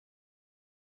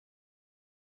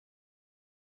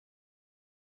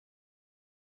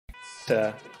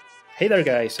Uh, hey there,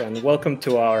 guys, and welcome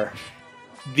to our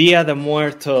Dia de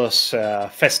Muertos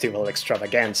festival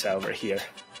extravaganza over here.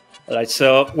 All right,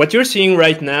 so what you're seeing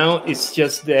right now is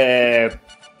just the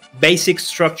basic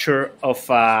structure of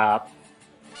an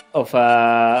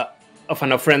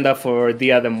ofrenda for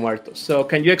Dia de Muertos. So,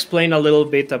 can you explain a little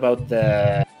bit about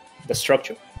the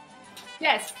structure?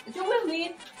 Yes, you will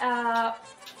need,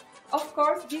 of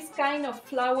course, this kind of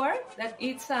flower that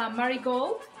it's a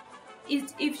marigold.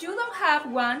 If you don't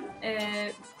have one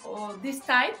or this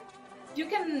type, you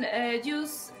can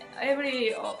use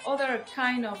every other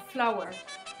kind of flower.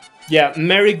 Yeah,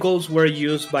 marigolds were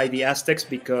used by the Aztecs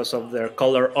because of their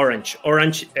color orange.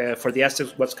 Orange for the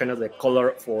Aztecs was kind of the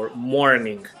color for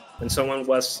mourning. When someone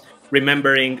was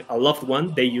remembering a loved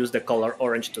one, they used the color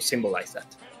orange to symbolize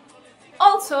that.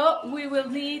 Also, we will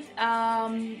need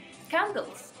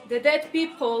candles, the dead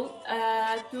people,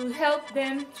 to help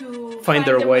them to Find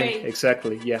their way.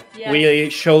 Exactly, yeah. Yes. We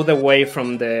show the way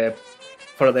from the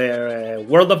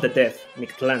world of the dead,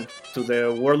 Mictlan, to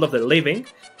the world of the living.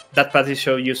 That path is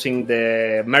shown using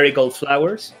the marigold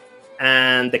flowers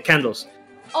and the candles.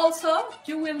 Also,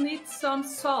 you will need some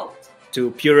salt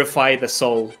to purify the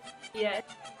soul. Yes.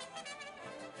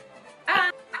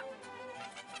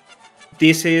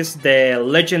 This is the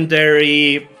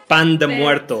legendary pan de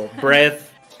muerto, bread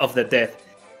of the dead.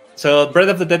 So, bread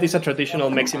of the dead is a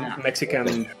traditional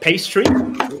Mexican pastry,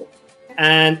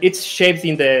 and it's shaped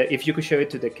in the. If you could show it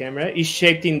to the camera, it's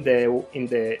shaped in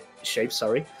the shape.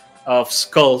 Sorry, of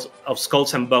skulls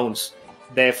and bones.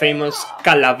 The famous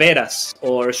calaveras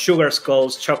or sugar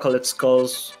skulls, chocolate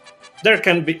skulls. They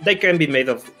can be made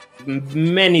of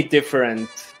many different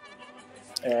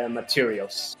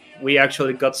materials. We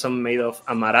actually got some made of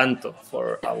amaranto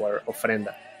for our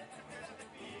ofrenda.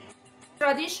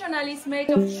 Traditionally, it's made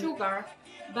of sugar,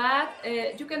 but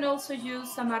you can also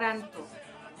use amaranto.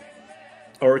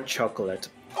 Or chocolate.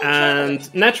 And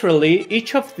naturally,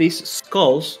 each of these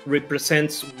skulls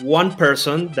represents one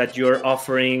person that you're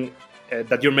offering,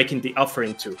 that you're making the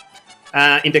offering to.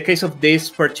 In the case of this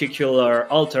particular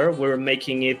altar, we're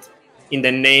making it in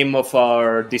the name of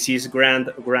our deceased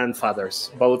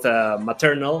grandfathers, both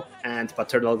maternal and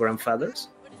paternal grandfathers.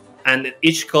 And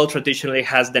each skull traditionally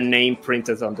has the name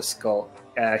printed on the skull.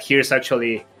 Here's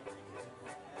actually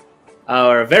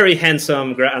our very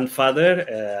handsome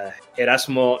grandfather,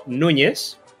 Erasmo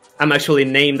Núñez. I'm actually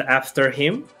named after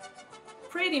him.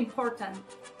 Pretty important.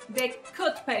 The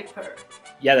cut paper.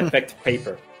 Yeah, the cut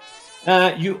paper.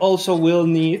 You also will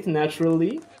need,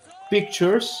 naturally,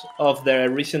 pictures of the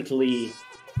recently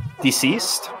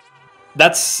deceased.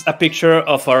 That's a picture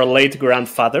of our late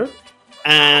grandfather.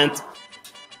 And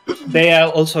they are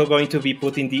also going to be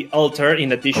put in the altar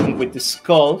in addition with the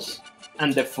skulls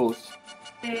and the food.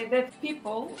 The dead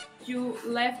people, you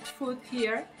left food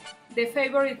here, the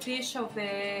favorite dish of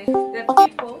the dead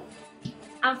people,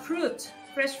 and fruit,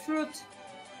 fresh fruit.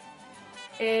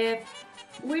 We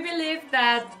believe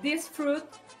that this fruit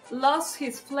lost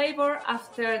his flavor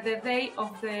after the day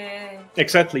of the.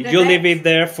 Exactly, you leave it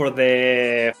there for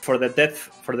the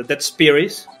dead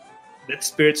spirits. Dead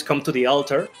spirits come to the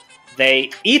altar.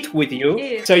 They eat with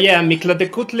you. So yeah,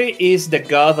 Mictlatecutli is the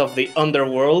god of the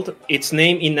underworld. Its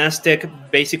name in Aztec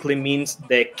basically means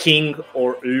the king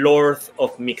or lord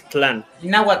of Mictlan.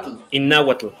 In Nahuatl. In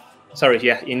Nahuatl. Sorry,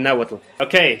 yeah, in Nahuatl.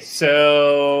 Okay,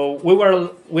 so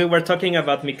we were talking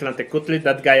about Mictlatecutli,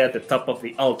 that guy at the top of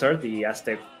the altar, the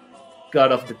Aztec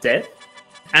god of the dead.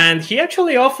 And he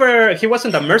actually he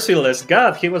wasn't a merciless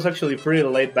god. He was actually pretty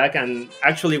laid back and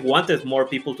actually wanted more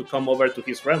people to come over to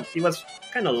his realm. He was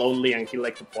kind of lonely and he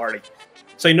liked to party.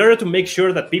 So in order to make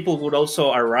sure that people would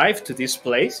also arrive to this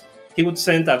place, he would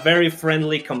send a very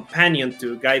friendly companion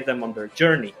to guide them on their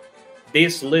journey.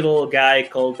 This little guy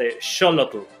called the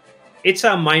Xolotl. It's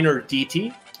a minor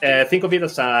deity. Think of it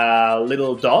as a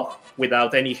little dog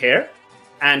without any hair.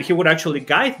 And he would actually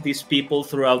guide these people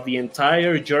throughout the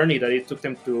entire journey that it took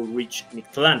them to reach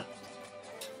Mictlan.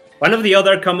 One of the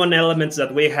other common elements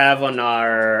that we have on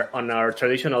our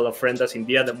traditional ofrendas in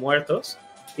Dia de Muertos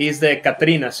is the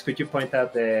Catrinas. Could you point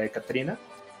out the Catrina?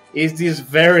 Is this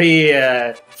very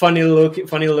funny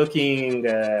looking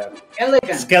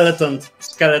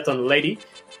skeleton lady.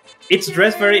 It's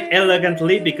dressed very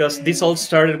elegantly because this all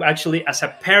started actually as a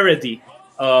parody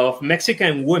of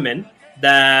Mexican women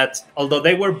that, although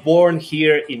they were born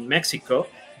here in Mexico,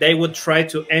 they would try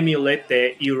to emulate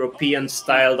the European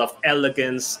style of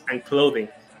elegance and clothing.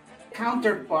 Her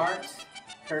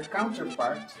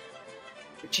counterpart,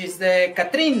 which is the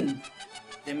Catrin,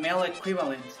 the male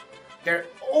equivalent. They're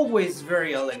always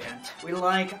very elegant. We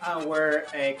like our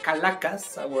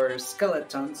calacas, our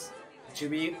skeletons, to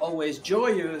be always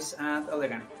joyous and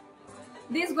elegant.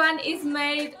 This one is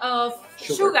made of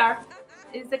sugar.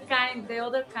 It's the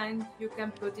other kind you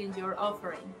can put in your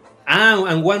offering.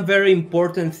 And one very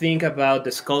important thing about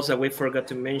the skulls that we forgot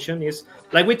to mention is,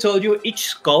 like we told you, each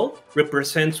skull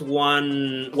represents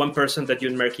one person that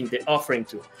you're making the offering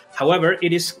to. However,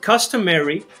 it is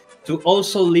customary to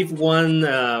also leave one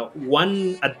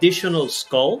additional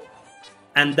skull,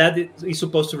 and that is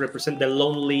supposed to represent the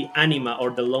lonely anima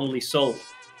or the lonely soul,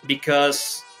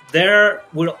 because there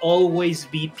will always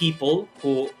be people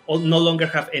who no longer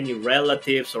have any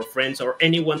relatives or friends or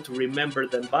anyone to remember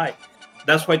them by.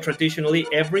 That's why traditionally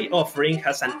every offering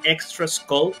has an extra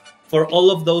skull for all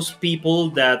of those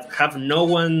people that have no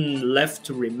one left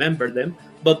to remember them,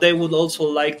 but they would also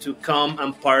like to come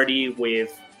and party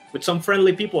with some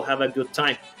friendly people, have a good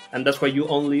time. And that's why you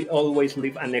always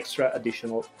leave an extra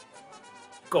additional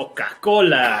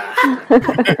Coca-Cola.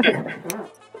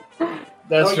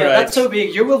 That's right. That's so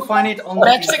big. You will find it on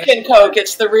Mexican Coke.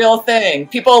 It's the real thing.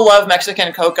 People love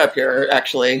Mexican Coke up here,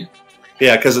 actually.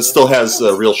 Yeah, because it still has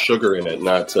real sugar in it,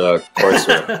 not corn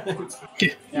syrup.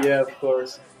 Yeah, of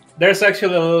course. There's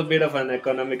actually a little bit of an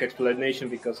economic explanation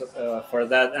because for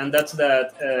that, and that's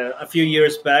that a few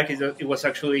years back it was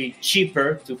actually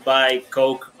cheaper to buy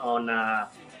Coke on a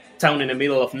town in the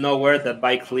middle of nowhere than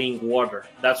buy clean water.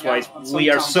 That's why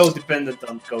we are so dependent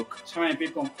on Coke. So many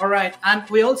people. All right, and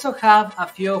we also have a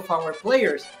few of our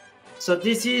players. So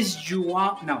this is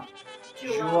Joao.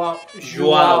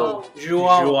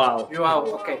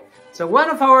 Okay. So one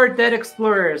of our dead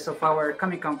explorers of our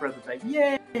Comic-Con prototype.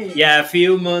 Yay! Yeah, a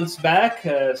few months back,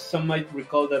 some might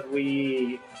recall that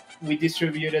we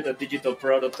distributed a digital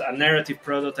prototype, a narrative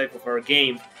prototype of our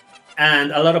game,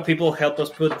 and a lot of people helped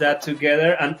us put that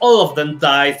together, and all of them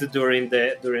died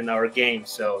during our game.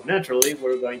 So naturally,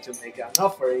 we're going to make an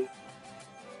offering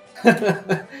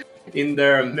in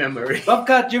their memory.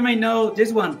 Bobcat, you may know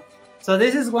this one. So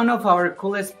this is one of our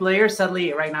coolest players.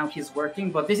 Sadly, right now he's working,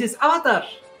 but this is Avatar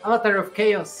of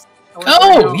Chaos.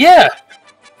 Oh, yeah!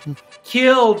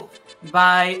 Killed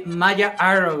by Maya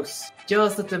arrows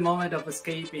just at the moment of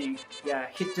escaping. Yeah,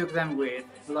 he took them with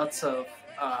lots of,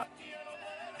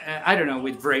 I don't know,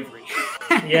 with bravery.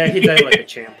 Yeah, he died like a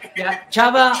champ. Yeah,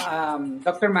 Chava,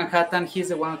 Dr. Manhattan, he's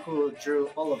the one who drew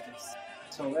all of this.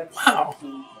 So let's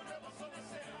see.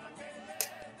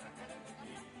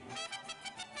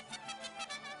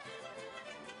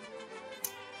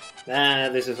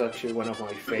 This is actually one of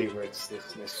my favorites,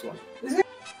 this next one. This is an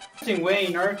interesting way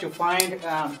in order to find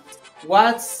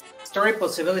what story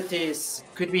possibilities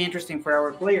could be interesting for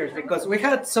our players, because we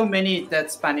had so many dead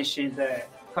Spanish in the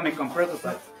Comic-Con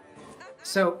prototype.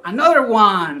 So another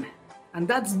one, and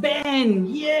that's Ben,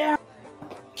 yeah!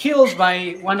 Killed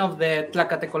by one of the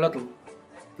Tlacatecolotl.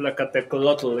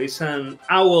 Tlacatecolotl is an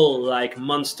owl-like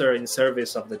monster in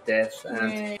service of the dead,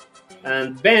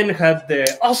 and Ben had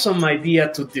the awesome idea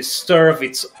to disturb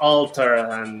its altar,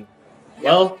 and,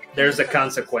 well, there's the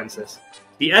consequences.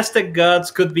 The Aztec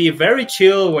gods could be very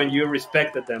chill when you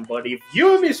respected them, but if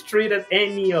you mistreated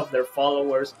any of their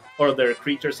followers or their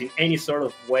creatures in any sort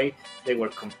of way, they were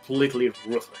completely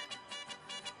ruthless.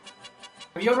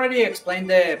 Have you already explained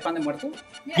the Pan de Muerto?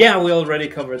 Yeah, we already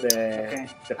covered the Okay.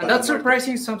 the And that's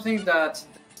surprising, something that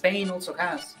Spain also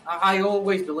has. I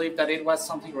always believed that it was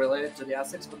something related to the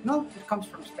Aztecs, but no, it comes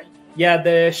from Spain. Yeah,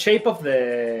 the shape of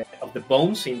the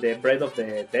bones in the bread of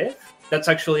the dead, that's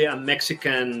actually a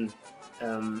Mexican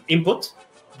input,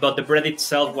 but the bread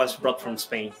itself was brought from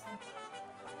Spain.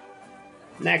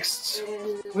 Next.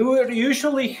 We would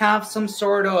usually have some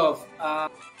sort of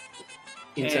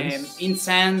Incense.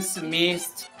 incense,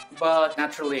 mist, but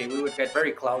naturally we would get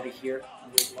very cloudy here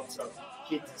with lots of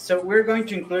heat. So we're going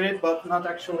to include it, but not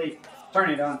actually turn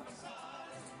it on.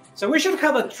 So we should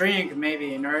have a drink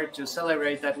maybe in order to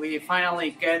celebrate that we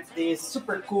finally get this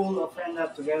super cool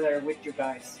ofrenda together with you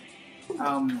guys.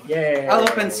 Yeah. I'll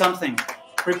open something.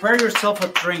 Prepare yourself a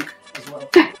drink as well.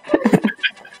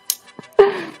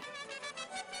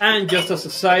 And just as a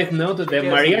side note, the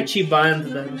mariachi band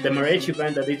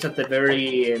that is at the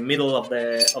very middle of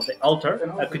the altar.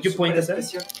 Could you point at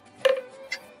that?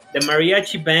 The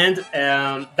mariachi band.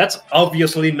 That's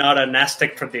obviously not an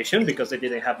Aztec tradition because they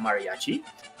didn't have mariachi,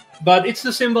 but it's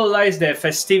to symbolize the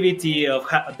festivity of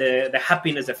the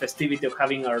happiness, the festivity of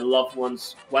having our loved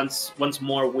ones once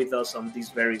more with us on this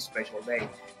very special day.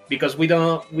 Because we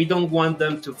don't want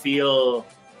them to feel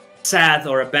sad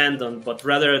or abandoned, but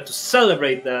rather to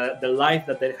celebrate the life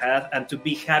that they had and to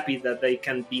be happy that they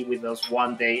can be with us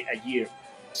one day a year.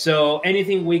 So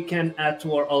anything we can add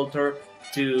to our altar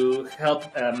to help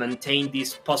maintain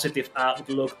this positive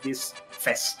outlook, this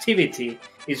festivity,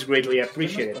 is greatly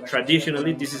appreciated.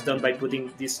 Traditionally, this is done by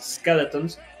putting these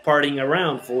skeletons partying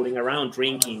around, fooling around,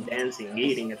 drinking, dancing,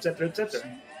 eating, etc., etc.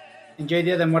 Enjoy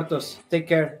Dia de Muertos. Take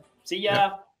care. See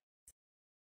ya!